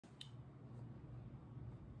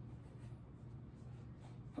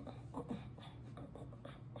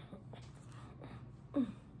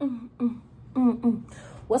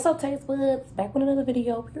What's up, taste buds? Back with another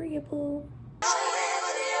video. Period, boo.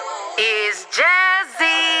 Is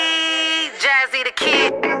Jazzy the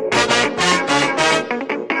kid.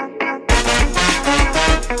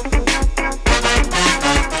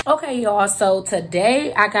 Okay, y'all. So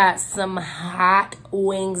today I got some hot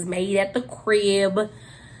wings made at the crib.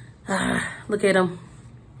 Look at them.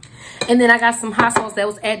 And then I got some hot sauce that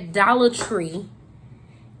was at Dollar Tree.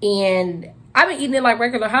 And I've been eating it like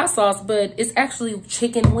regular hot sauce, but it's actually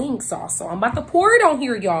chicken wing sauce. So I'm about to pour it on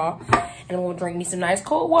here, y'all. And I'm gonna drink me some nice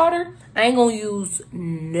cold water. I ain't gonna use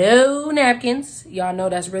no napkins. Y'all know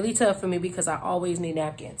that's really tough for me because I always need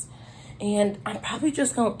napkins. And I'm probably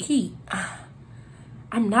just gonna eat.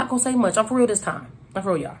 I'm not gonna say much. I'm for real this time. I'm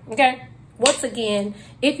for real, y'all. Okay? Once again,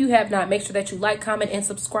 if you have not, make sure that you like, comment, and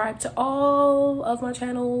subscribe to all of my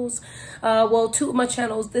channels. Well, 2 of my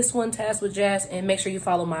channels. This one, Task with Jazz, and make sure you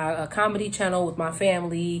follow my comedy channel with my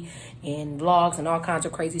family and vlogs and all kinds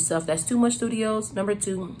of crazy stuff. That's Too Much Studios. Number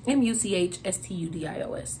 2,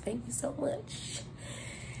 MUCHSTUDIOS. Thank you so much.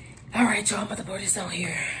 All right, y'all. I'm about to pour this on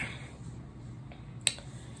here.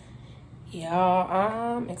 Y'all,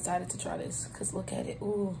 I'm excited to try this because look at it.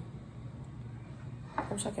 Ooh. I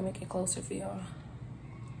wish I could make it closer for y'all.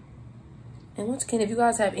 And once again, if you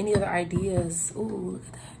guys have any other ideas, ooh, look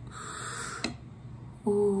at that.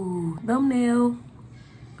 Ooh, thumbnail.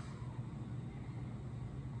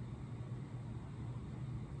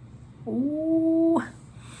 Ooh.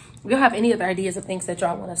 If y'all have any other ideas of things that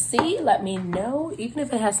y'all want to see, let me know. Even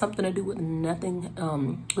if it has something to do with nothing,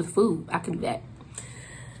 with food, I can do that.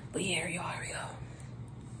 But yeah, y'all, here we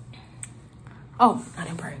go. Oh, I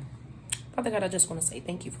didn't pray. Father God, I just want to say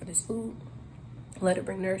thank you for this food. Let it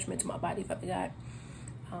bring nourishment to my body, Father God.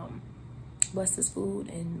 Bless this food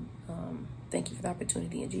and thank you for the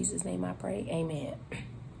opportunity. In Jesus' name I pray. Amen.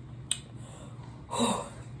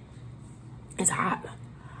 It's hot.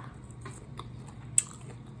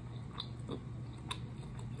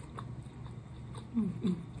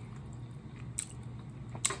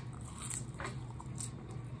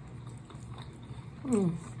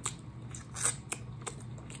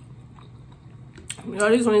 Y'all,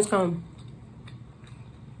 these wings come.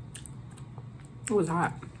 It was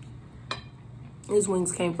hot. These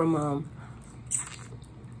wings came from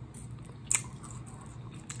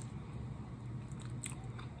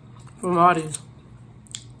Aldi's.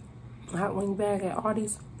 Hot wing bag at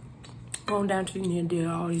Aldi's. Go on down to the near deal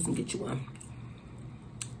Aldi's and get you one.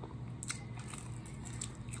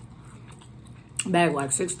 Bag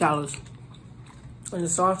like $6. And the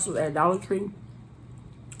sauce was at Dollar Tree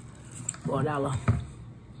for $1.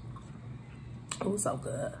 It was so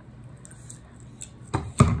good.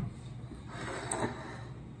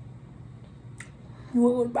 You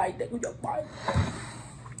want to bite that with your bite?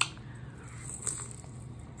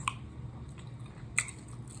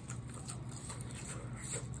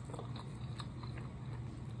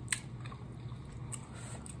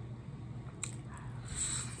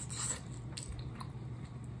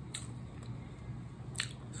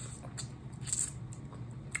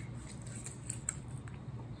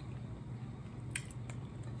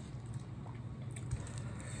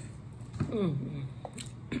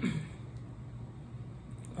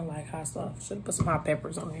 I like hot sauce. Should have put some hot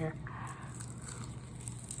peppers on here.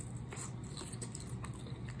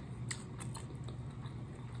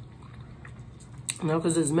 No,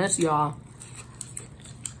 because it's messy, y'all.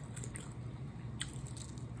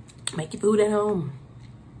 Make your food at home.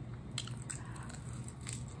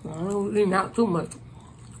 I don't eat not too much.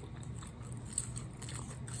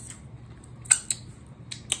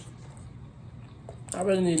 I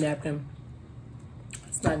really need a napkin.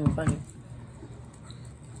 It's not even funny.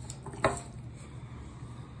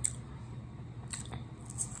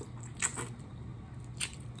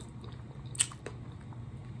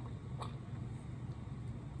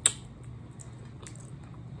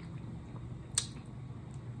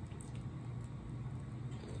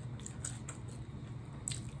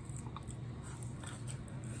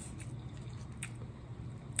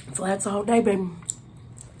 Flats all day, baby.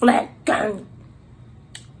 Flat gang.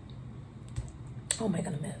 Oh, I'm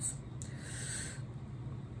making a mess.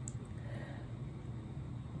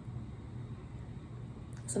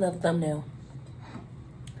 It's another thumbnail.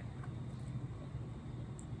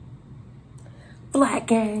 Flat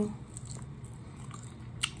gang.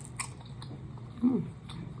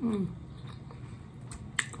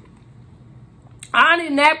 I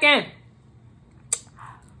need a napkin.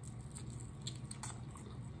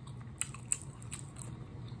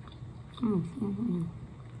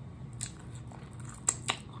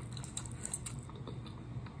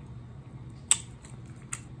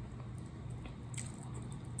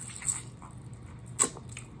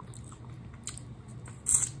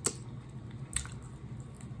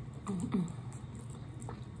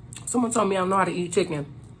 Someone told me I don't know how to eat chicken.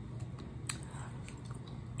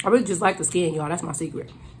 I really just like the skin, y'all. That's my secret.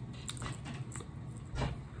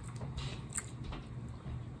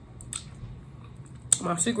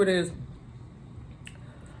 My secret is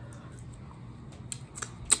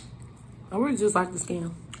I really just like the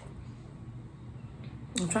skin.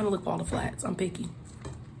 I'm trying to look for all the flats. I'm picky.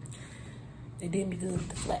 They did me good with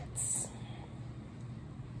the flats.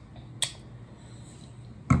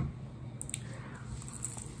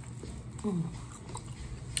 Mm.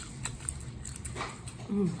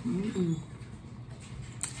 Mm, mm, mm.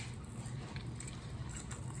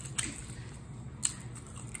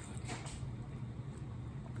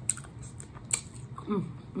 Mm,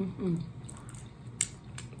 mm, mm.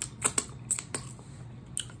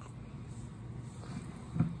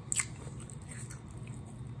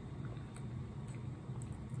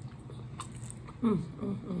 Mm,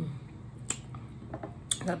 mm, mm.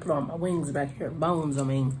 I gotta put all my wings back here. Bones, I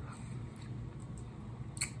mean.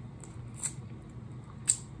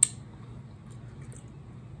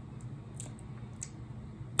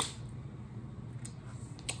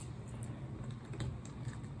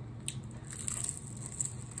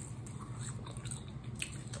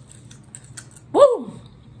 Woo!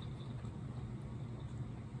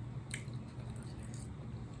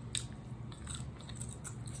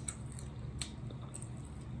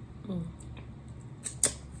 Mm.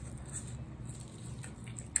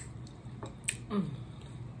 Mm.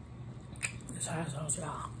 This hot sauce,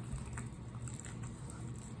 y'all.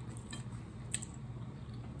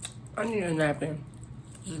 I need a napkin.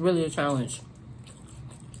 This is really a challenge.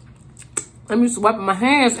 I'm used to wiping my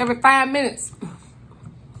hands every 5 minutes.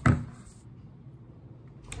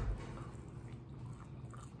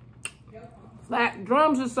 Flat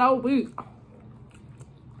drums are so weak.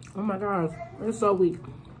 Oh my gosh, they're so weak.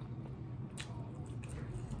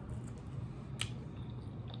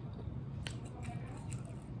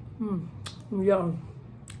 Yo,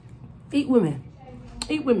 eat with me.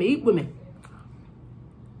 Eat with me, eat with me.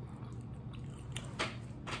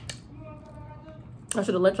 I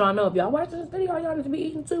should have let y'all know if y'all watch this video, y'all need to be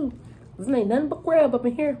eating too. This ain't nothing but crab up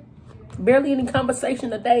in here. Barely any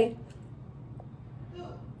conversation today.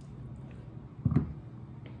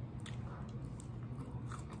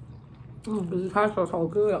 This hot sauce so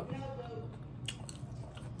good.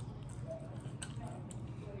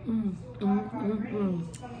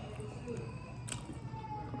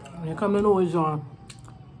 Here come the noise, y'all.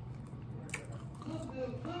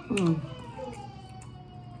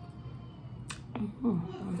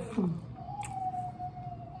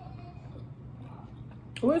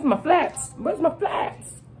 Where's my flats? Where's my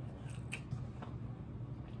flats?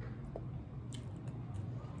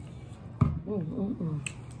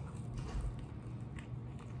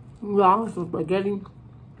 Y'all, some spaghetti.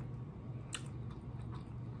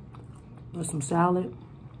 With some salad.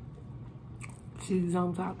 Cheese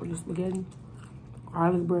on top of the spaghetti.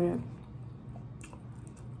 Garlic bread.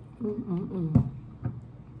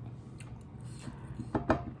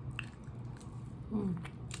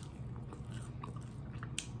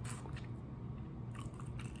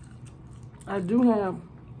 I do have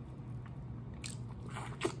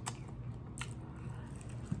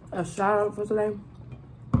a shout out for today.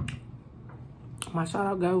 My shout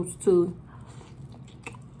out goes to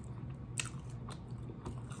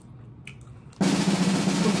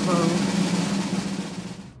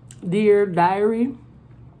Dear Diary.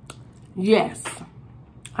 Yes,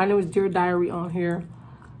 I know it's Dear Diary on here.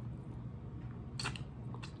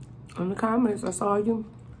 In the comments, I saw you.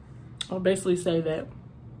 I'll basically say that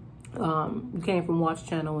you came from Watch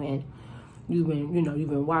Channel and you've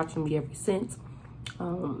been watching me ever since.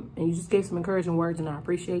 And you just gave some encouraging words, and I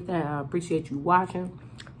appreciate that. I appreciate you watching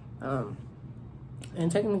and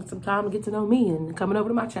taking some time to get to know me and coming over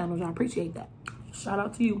to my channel. I appreciate that. Shout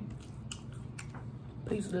out to you.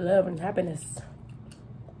 Peace, love, and happiness.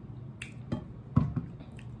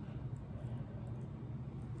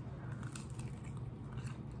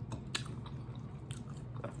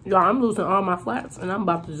 Y'all, I'm losing all my flats, and I'm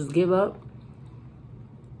about to just give up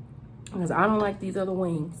because I don't like these other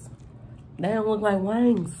wings. They don't look like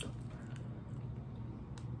wings.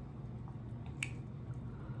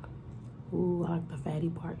 Ooh, I like the fatty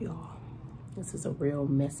part, y'all. This is a real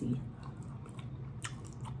messy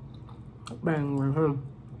bang right here.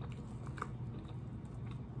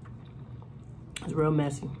 It's real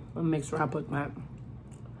messy. I'm gonna make sure I put my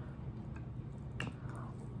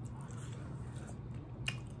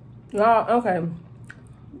y'all, okay.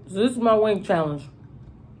 So this is my wing challenge.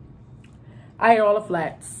 I ate all the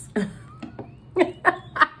flats.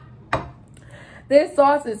 This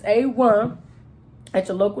sauce is A1. at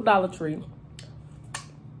your local Dollar Tree.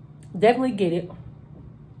 Definitely get it.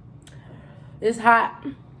 It's hot,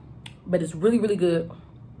 but it's really, really good.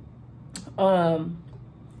 And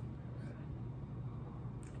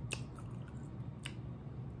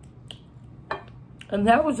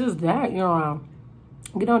that was just that, you know.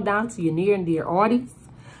 Get on down to your near and dear Artie's.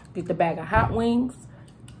 Get the bag of hot wings.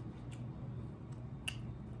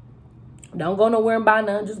 Don't go nowhere and buy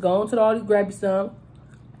none. Just go on to the Artie's, grab you some.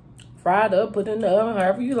 Fry it up, put it in the oven,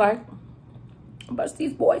 however you like. Bust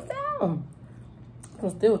these boys down. I'm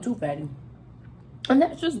still too fatty. And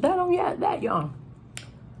that's just that on that, y'all.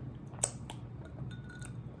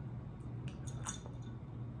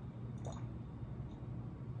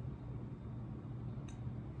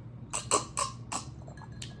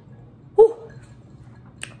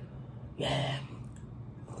 Yeah.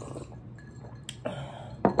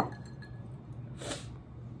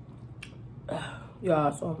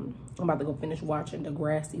 Y'all, so I'm about to go finish watching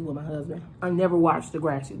Degrassi with my husband. I never watched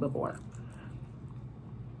Degrassi before.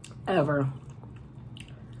 Ever.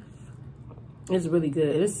 It's really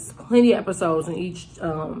good. There's plenty of episodes in each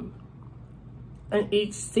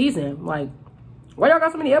season. Like, why y'all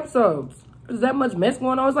got so many episodes? There's that much mess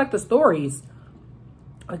going on. It's like the stories.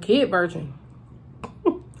 A kid version.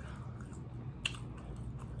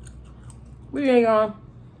 We ain't gone.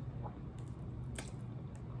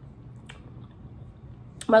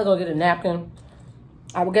 I'm about to go get a napkin.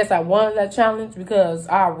 I would guess I won that challenge because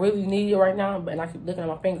I really need it right now. But I keep looking at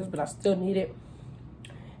my fingers, but I still need it.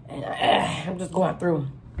 And I'm just going through.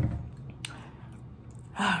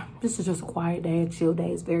 This is just a quiet day, a chill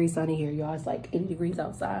day. It's very sunny here, y'all. It's like 80 degrees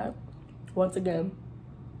outside. Once again,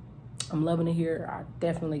 I'm loving it here. I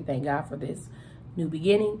definitely thank God for this new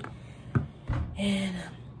beginning. And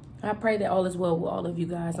I pray that all is well with all of you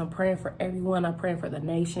guys. I'm praying for everyone. I'm praying for the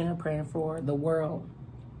nation. I'm praying for the world.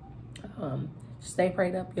 Stay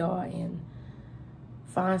prayed up, y'all, and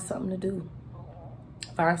find something to do.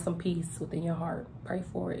 Find some peace within your heart. Pray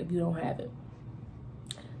for it if you don't have it.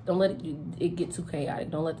 Don't let it get too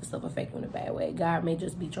chaotic. Don't let this stuff affect you in a bad way. God may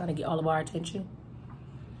just be trying to get all of our attention.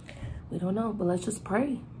 We don't know, but let's just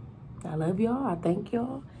pray. I love y'all. I thank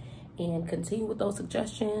y'all. And continue with those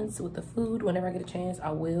suggestions with the food. Whenever I get a chance,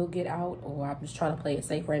 I will get out, or I'm just trying to play it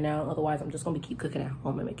safe right now. Otherwise, I'm just going to keep cooking at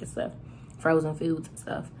home and making stuff. Frozen foods and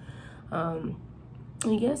stuff.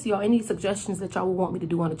 And yes, y'all, any suggestions that y'all would want me to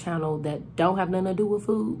do on the channel that don't have nothing to do with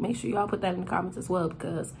food, make sure y'all put that in the comments as well,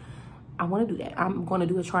 because I want to do that. I'm going to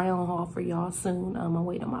do a try-on haul for y'all soon. I'm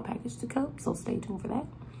waiting on my package to come, so stay tuned for that.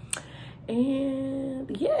 And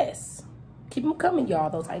yes, keep them coming, y'all.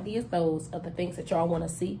 Those ideas, those are the things that y'all want to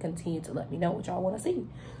see. Continue to let me know what y'all want to see.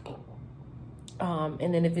 And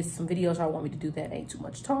then if it's some videos y'all want me to do that ain't too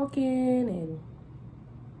much talking and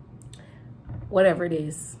whatever it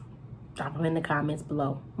is, drop them in the comments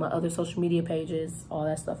below. My other social media pages, all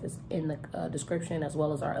that stuff is in the description, as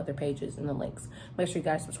well as our other pages and the links. Make sure you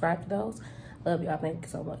guys subscribe to those. Love y'all. Thank you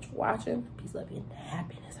so much for watching. Peace, love, and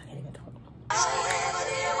happiness. I can't even talk.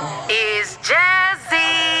 Is Jazzy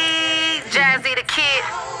the kid?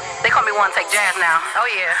 They call me One Take Jazz now. Oh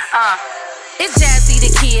yeah. It's Jazzy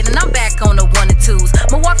the kid, and I'm back on the 1 and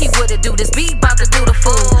 2s. Milwaukee would it do this beat, about to do the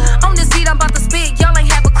fool. On this beat, I'm about to spit, y'all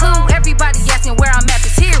ain't have a clue. Everybody asking where I'm at,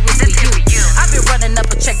 this here is for you. I've been running up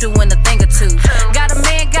a check, doing a thing or two. Got a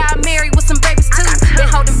man, got married with some babies too. Been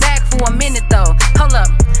holding back for a minute though. Hold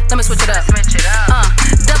up, let me switch it up.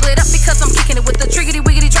 Double it up because I'm kicking it with the triggity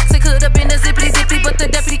wiggity tracks. It could have been a zippity zippy, but the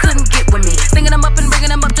deputy couldn't get with me. Singing them up and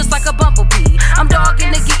bringing them up just like a bumblebee. I'm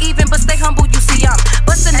dogging to get even, but stay humble. You see, I'm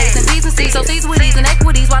busting A's and B's and C's. So C's with E's and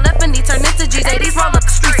equities, while F and E turn into G's. 80s roll up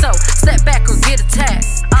the street, so step back or get attacked.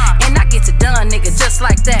 And I get it done, nigga, just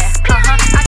like that.